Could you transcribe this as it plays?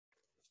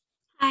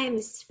Hi,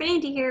 Mrs.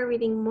 Randy here,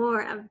 reading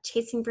more of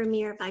Chasing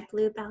Vermeer by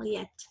Blue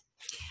Balliett.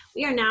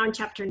 We are now in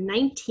chapter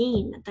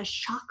 19, The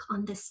Shock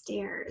on the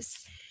Stairs.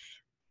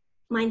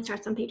 Mine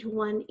starts on page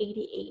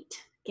 188.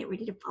 Get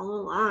ready to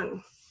follow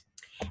along.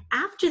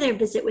 After their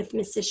visit with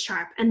Mrs.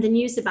 Sharp and the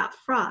news about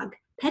Frog,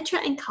 Petra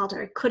and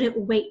Calder couldn't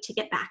wait to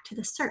get back to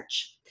the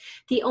search.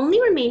 The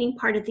only remaining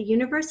part of the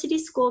university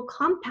school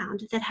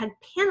compound that had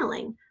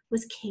paneling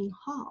was King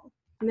Hall.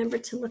 Remember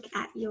to look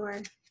at your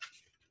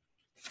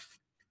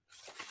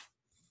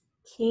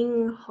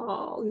King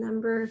Hall,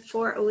 number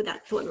 4. Oh,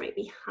 that's the one right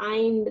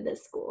behind the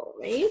school,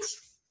 right?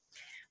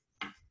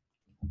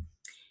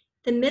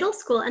 The middle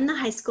school and the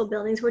high school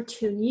buildings were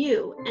too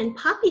new, and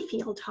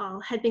Poppyfield Hall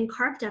had been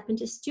carved up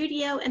into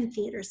studio and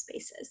theater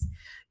spaces.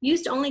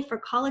 Used only for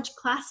college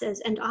classes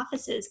and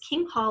offices,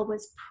 King Hall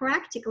was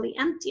practically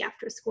empty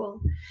after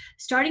school.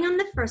 Starting on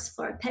the first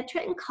floor,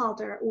 Petra and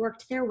Calder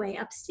worked their way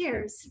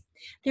upstairs.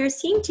 There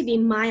seemed to be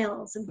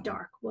miles of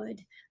dark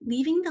wood.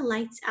 Leaving the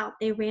lights out,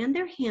 they ran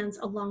their hands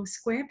along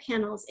square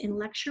panels in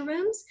lecture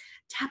rooms,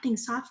 tapping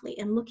softly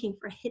and looking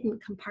for hidden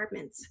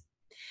compartments.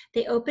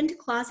 They opened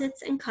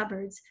closets and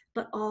cupboards,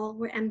 but all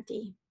were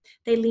empty.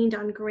 They leaned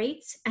on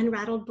grates and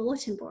rattled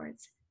bulletin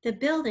boards. The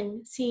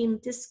building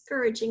seemed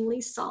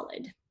discouragingly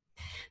solid.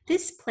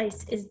 "This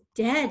place is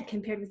dead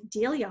compared with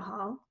Delia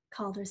Hall,"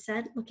 Calder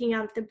said, looking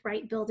out at the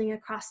bright building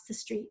across the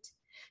street.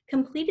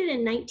 Completed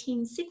in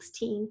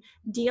 1916,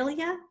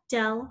 Delia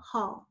Dell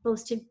Hall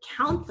boasted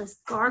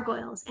countless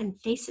gargoyles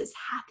and faces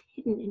half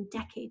hidden in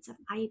decades of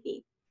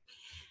ivy.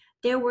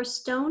 There were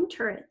stone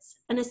turrets,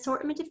 an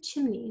assortment of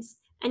chimneys,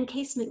 and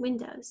casement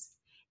windows.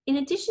 In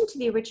addition to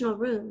the original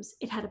rooms,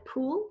 it had a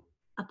pool,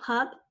 a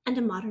pub, and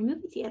a modern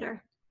movie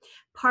theater.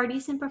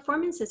 Parties and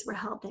performances were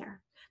held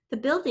there. The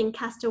building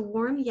cast a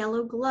warm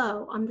yellow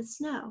glow on the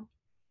snow,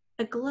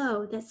 a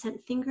glow that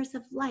sent fingers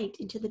of light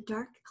into the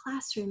dark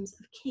classrooms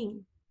of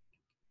King.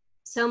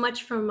 "So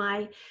much for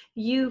my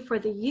U for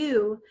the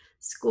U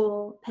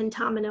school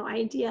pentomino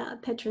idea,"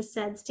 Petra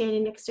said,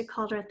 standing next to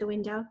Calder at the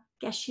window.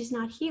 "Guess she's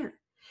not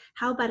here.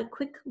 How about a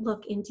quick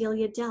look in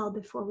Delia Dell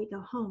before we go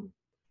home?"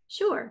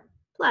 "Sure.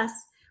 Plus,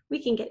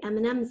 we can get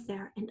M&Ms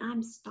there, and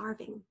I'm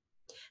starving."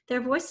 Their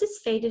voices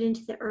faded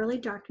into the early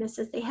darkness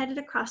as they headed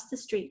across the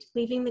street,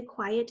 leaving the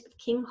quiet of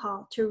King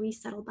Hall to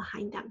resettle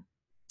behind them.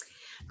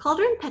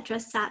 Calder and Petra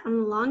sat on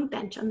a long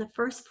bench on the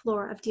first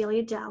floor of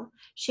Delia Dell,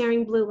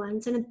 sharing blue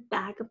ones and a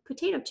bag of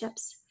potato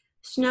chips.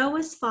 Snow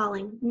was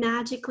falling,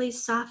 magically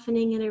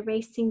softening and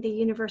erasing the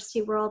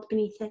university world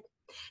beneath it.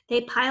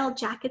 They piled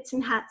jackets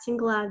and hats and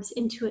gloves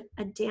into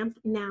a damp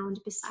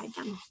mound beside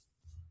them.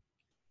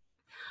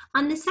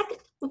 On the second,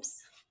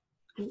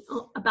 I'm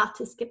about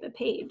to skip a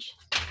page.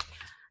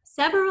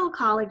 Several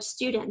college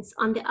students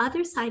on the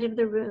other side of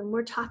the room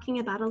were talking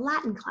about a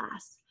Latin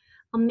class.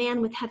 A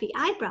man with heavy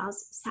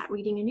eyebrows sat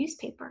reading a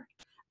newspaper.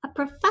 A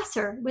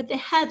professor with a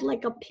head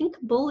like a pink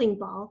bowling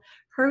ball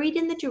hurried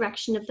in the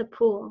direction of the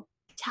pool,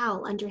 a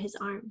towel under his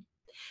arm.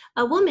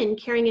 A woman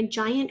carrying a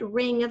giant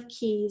ring of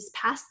keys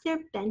passed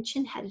their bench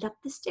and headed up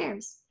the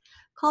stairs.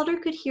 Calder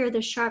could hear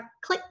the sharp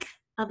click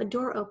of a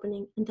door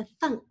opening and the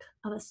thunk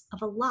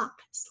of a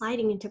lock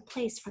sliding into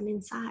place from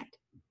inside.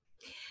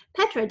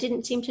 Petra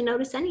didn't seem to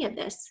notice any of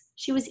this.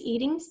 She was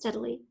eating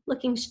steadily,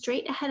 looking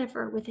straight ahead of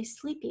her with a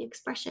sleepy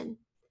expression.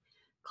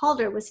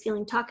 Calder was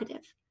feeling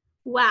talkative.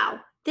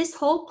 "Wow, this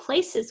whole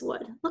place is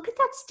wood. Look at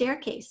that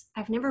staircase.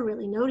 I've never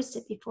really noticed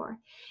it before.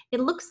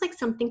 It looks like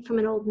something from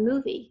an old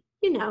movie.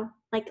 You know,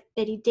 like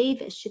Betty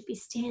Davis should be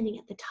standing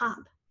at the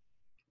top."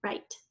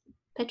 "Right."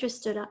 Petra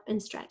stood up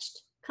and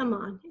stretched. "Come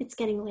on, it's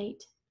getting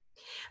late."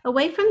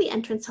 Away from the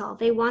entrance hall,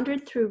 they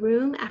wandered through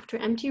room after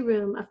empty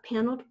room of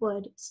paneled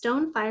wood,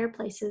 stone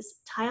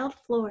fireplaces, tiled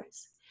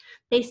floors.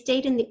 They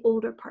stayed in the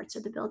older parts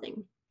of the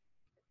building.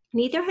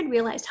 Neither had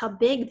realized how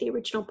big the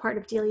original part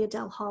of Delia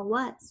Dell Hall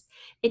was.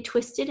 It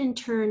twisted and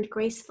turned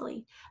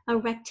gracefully, a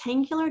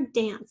rectangular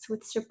dance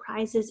with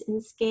surprises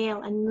in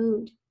scale and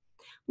mood.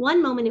 One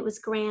moment it was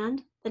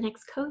grand, the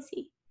next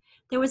cozy.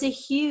 There was a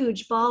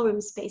huge ballroom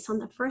space on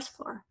the first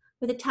floor,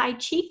 with a Tai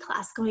Chi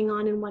class going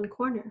on in one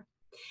corner.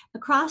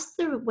 Across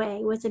the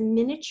way was a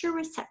miniature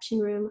reception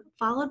room,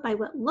 followed by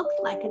what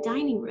looked like a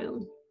dining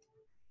room.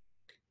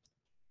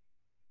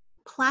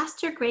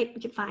 Plaster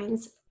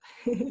grapevines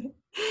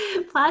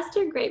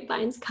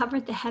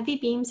covered the heavy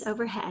beams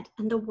overhead,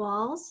 and the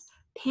walls,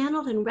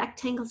 paneled in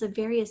rectangles of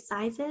varying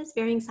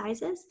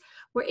sizes,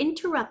 were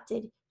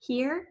interrupted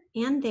here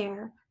and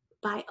there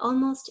by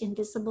almost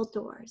invisible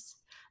doors.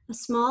 A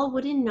small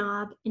wooden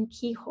knob and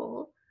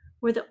keyhole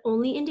were the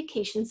only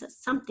indications that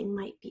something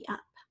might be up.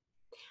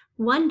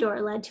 One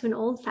door led to an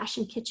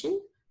old-fashioned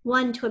kitchen,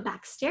 one to a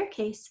back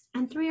staircase,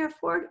 and 3 or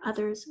 4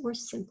 others were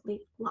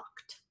simply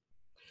locked.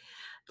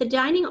 The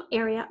dining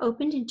area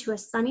opened into a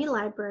sunny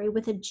library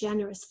with a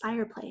generous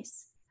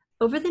fireplace.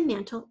 Over the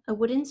mantel, a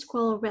wooden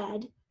scroll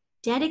read,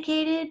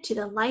 "Dedicated to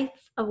the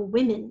life of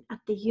women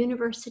at the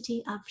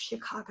University of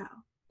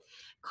Chicago."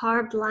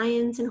 Carved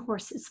lions and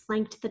horses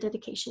flanked the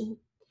dedication.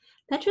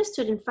 Petra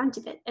stood in front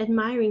of it,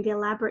 admiring the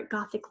elaborate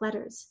Gothic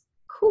letters.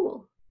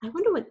 "Cool. I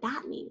wonder what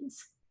that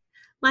means.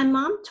 My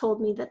mom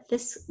told me that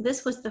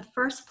this was the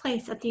first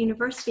place at the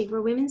university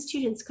where women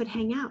students could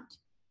hang out.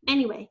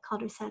 Anyway,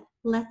 Calder said,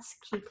 let's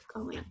keep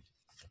going.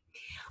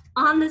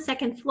 On the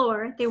second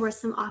floor, there were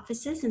some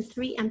offices and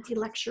 3 empty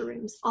lecture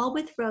rooms, all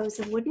with rows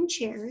of wooden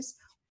chairs,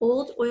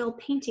 old oil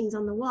paintings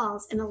on the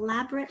walls, and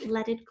elaborate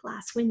leaded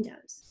glass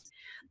windows.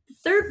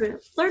 The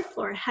third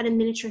floor had a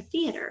miniature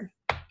theater.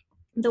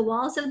 The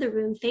walls of the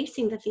room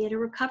facing the theater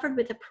were covered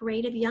with a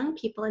parade of young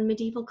people in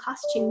medieval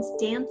costumes,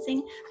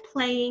 dancing,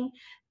 playing,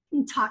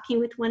 and talking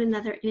with one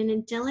another in an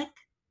idyllic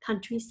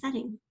country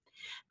setting.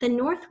 The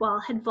north wall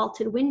had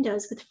vaulted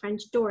windows with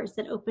French doors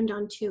that opened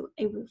onto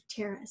a roof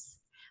terrace.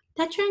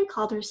 Petra and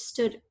Calder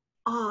stood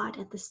awed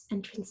at the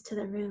entrance to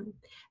the room.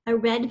 A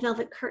red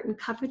velvet curtain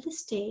covered the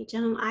stage,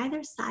 and on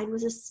either side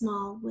was a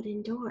small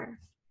wooden door.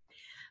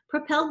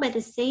 Propelled by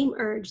the same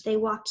urge, they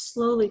walked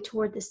slowly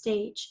toward the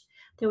stage.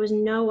 There was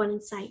no one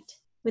in sight.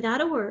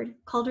 Without a word,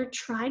 Calder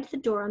tried the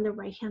door on the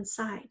right-hand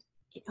side.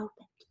 It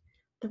opened.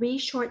 3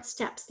 short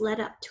steps led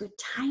up to a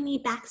tiny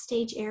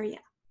backstage area.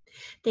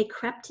 They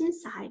crept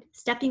inside,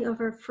 stepping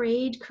over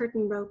frayed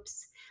curtain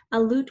ropes, a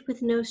lute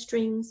with no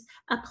strings,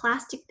 a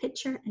plastic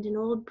pitcher, and an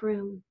old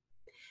broom.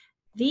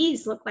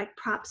 These look like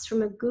props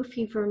from a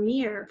goofy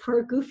Vermeer,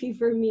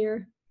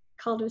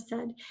 Calder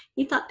said.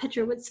 He thought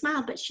Petra would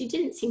smile, but she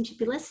didn't seem to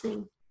be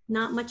listening.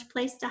 Not much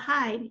place to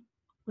hide,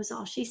 was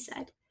all she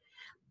said.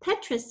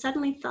 Petra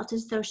suddenly felt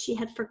as though she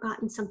had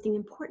forgotten something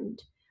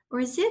important, or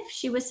as if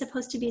she was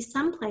supposed to be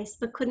someplace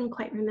but couldn't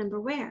quite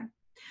remember where.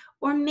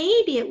 Or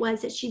maybe it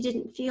was that she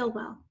didn't feel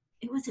well.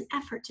 It was an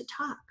effort to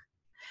talk.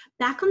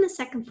 Back on the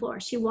second floor,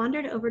 she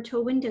wandered over to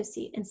a window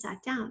seat and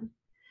sat down.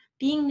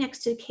 Being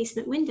next to a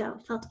casement window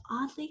felt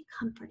oddly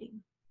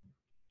comforting.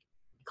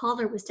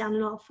 Calder was down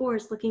on all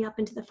fours looking up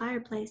into the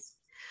fireplace.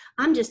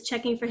 I'm just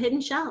checking for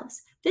hidden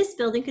shelves. This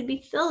building could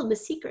be filled with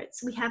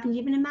secrets we haven't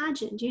even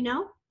imagined, you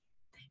know?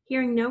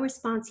 Hearing no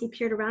response, he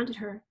peered around at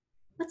her.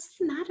 What's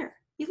the matter?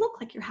 You look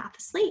like you're half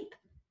asleep.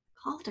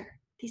 Calder,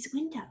 these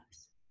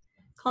windows.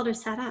 Calder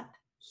sat up.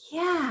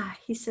 Yeah,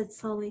 he said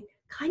slowly,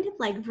 kind of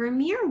like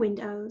Vermeer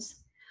windows.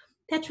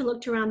 Petra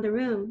looked around the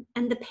room,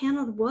 and the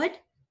paneled wood?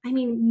 I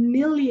mean,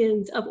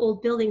 millions of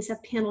old buildings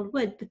have paneled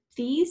wood, but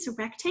these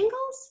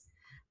rectangles?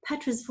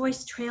 Petra's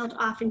voice trailed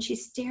off, and she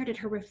stared at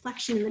her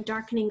reflection in the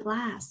darkening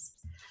glass.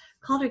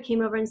 Calder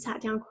came over and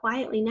sat down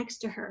quietly next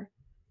to her.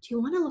 Do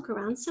you want to look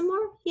around some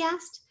more? He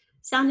asked,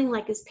 sounding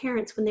like his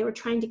parents when they were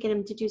trying to get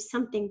him to do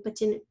something but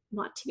didn't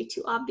want to be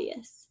too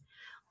obvious.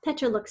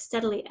 Petra looked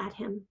steadily at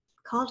him.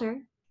 Calder,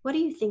 what are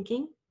you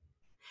thinking?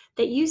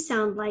 That you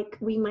sound like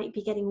we might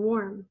be getting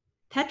warm.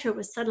 Petra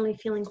was suddenly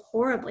feeling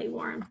horribly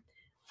warm.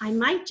 I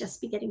might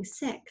just be getting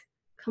sick.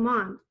 Come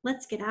on,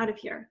 let's get out of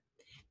here.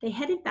 They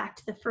headed back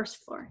to the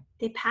first floor.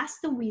 They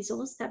passed the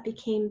weasels that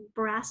became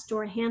brass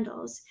door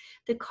handles,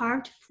 the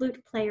carved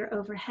flute player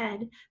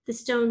overhead, the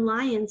stone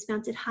lions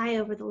mounted high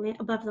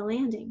above the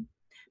landing.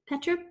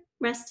 Petra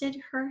rested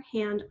her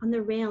hand on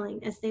the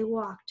railing as they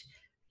walked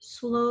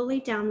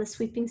slowly down the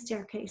sweeping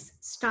staircase,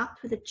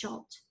 stopped with a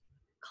jolt.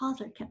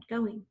 Calder kept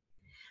going.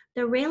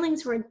 The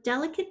railings were a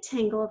delicate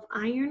tangle of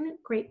iron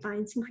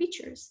grapevines and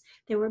creatures.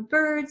 There were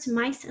birds,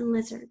 mice, and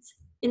lizards.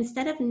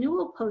 Instead of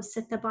newel posts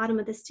at the bottom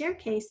of the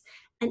staircase,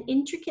 an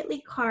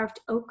intricately carved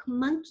oak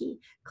monkey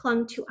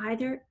clung to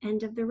either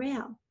end of the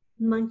rail.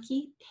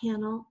 Monkey,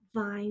 panel,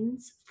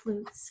 vines,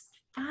 flutes,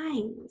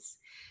 vines.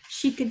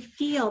 She could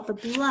feel the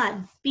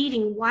blood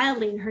beating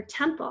wildly in her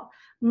temple.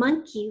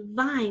 Monkey,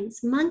 vines,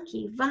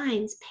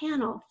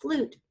 panel,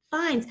 flute,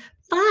 vines,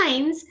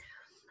 vines.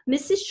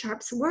 Mrs.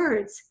 Sharp's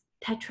words.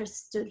 Petra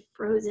stood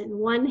frozen,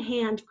 one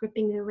hand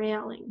gripping the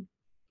railing.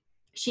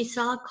 She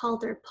saw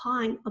Calder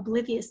pawing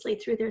obliviously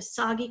through their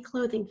soggy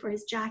clothing for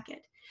his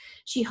jacket.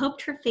 She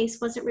hoped her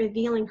face wasn't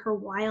revealing her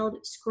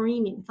wild,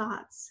 screaming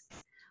thoughts.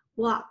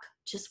 Walk,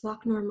 just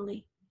walk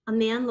normally. A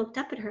man looked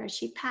up at her as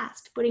she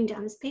passed, putting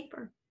down his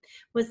paper.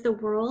 Was the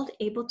world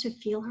able to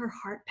feel her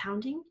heart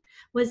pounding?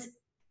 Was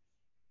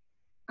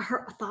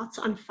her thoughts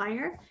on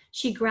fire?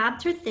 She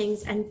grabbed her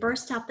things and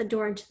burst out the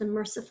door into the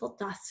merciful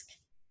dusk.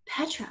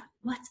 Petra,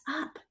 what's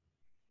up?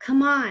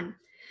 Come on.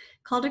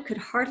 Calder could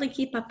hardly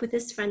keep up with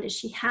his friend as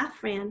she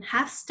half ran,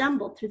 half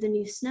stumbled through the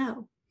new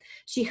snow.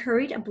 She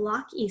hurried a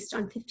block east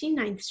on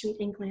 59th Street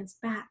and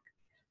glanced back.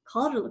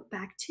 Calder looked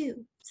back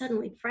too,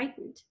 suddenly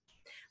frightened.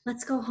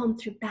 Let's go home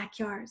through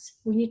backyards.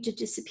 We need to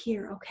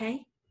disappear,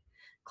 okay?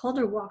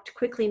 Calder walked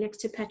quickly next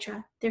to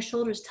Petra, their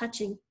shoulders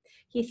touching.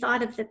 He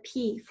thought of the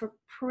P for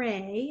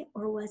pray,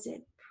 or was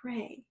it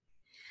pray?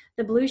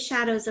 The blue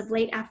shadows of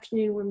late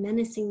afternoon were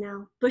menacing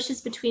now.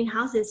 Bushes between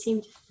houses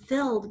seemed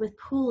filled with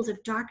pools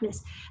of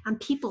darkness, and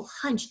people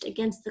hunched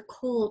against the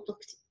cold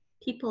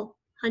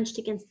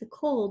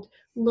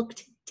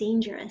looked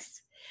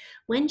dangerous.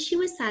 When she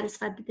was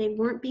satisfied that they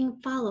weren't being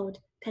followed,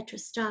 Petra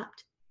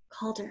stopped.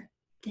 Calder,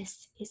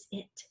 this is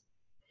it.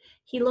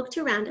 He looked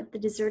around at the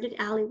deserted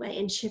alleyway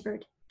and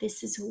shivered.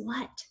 This is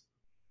what?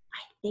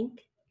 I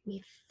think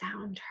we've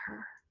found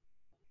her.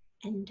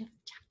 End of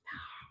chapter.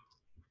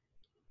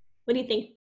 What do you think?